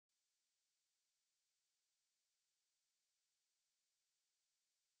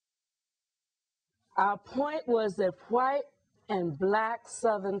Our point was that white and black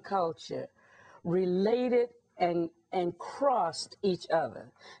Southern culture related and crossed each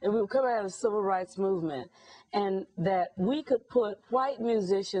other. And we were coming out of the civil rights movement, and that we could put white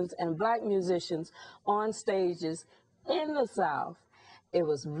musicians and black musicians on stages in the South. It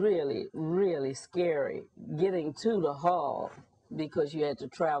was really, really scary getting to the hall because you had to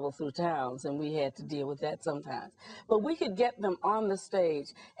travel through towns, and we had to deal with that sometimes. But we could get them on the stage,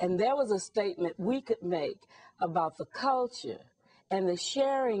 and there was a statement we could make about the culture and the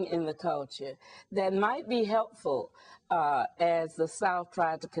sharing in the culture that might be helpful as the South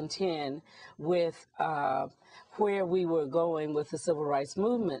tried to contend with where we were going with the civil rights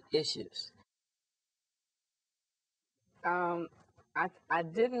movement issues. I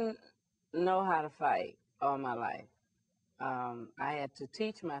didn't know how to fight all my life. I had to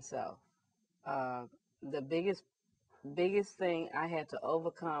teach myself. The biggest thing I had to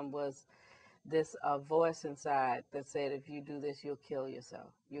overcome was this voice inside that said, if you do this, you'll kill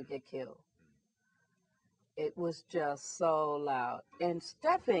yourself. You'll get killed. It was just so loud. And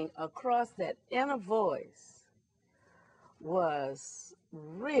stepping across that inner voice was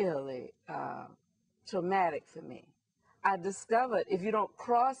really traumatic for me. I discovered if you don't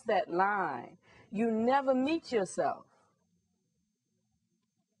cross that line, you never meet yourself.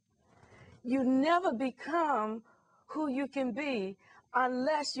 You never become who you can be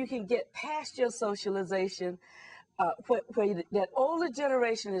unless you can get past your socialization, where that older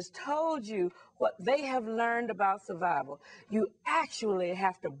generation has told you what they have learned about survival. You actually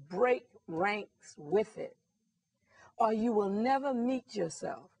have to break ranks with it, or you will never meet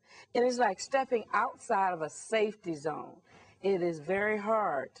yourself. It is like stepping outside of a safety zone. It is very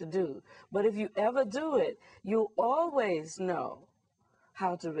hard to do. But if you ever do it, you'll always know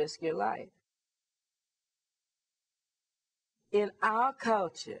how to risk your life. In our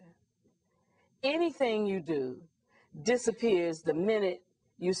culture, anything you do disappears the minute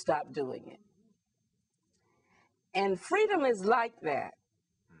you stop doing it. And freedom is like that.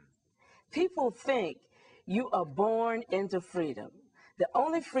 People think you are born into freedom. The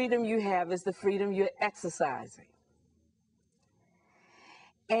only freedom you have is the freedom you're exercising.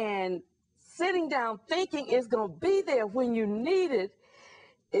 And sitting down thinking it's going to be there when you need it,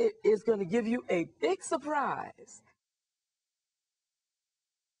 it is going to give you a big surprise.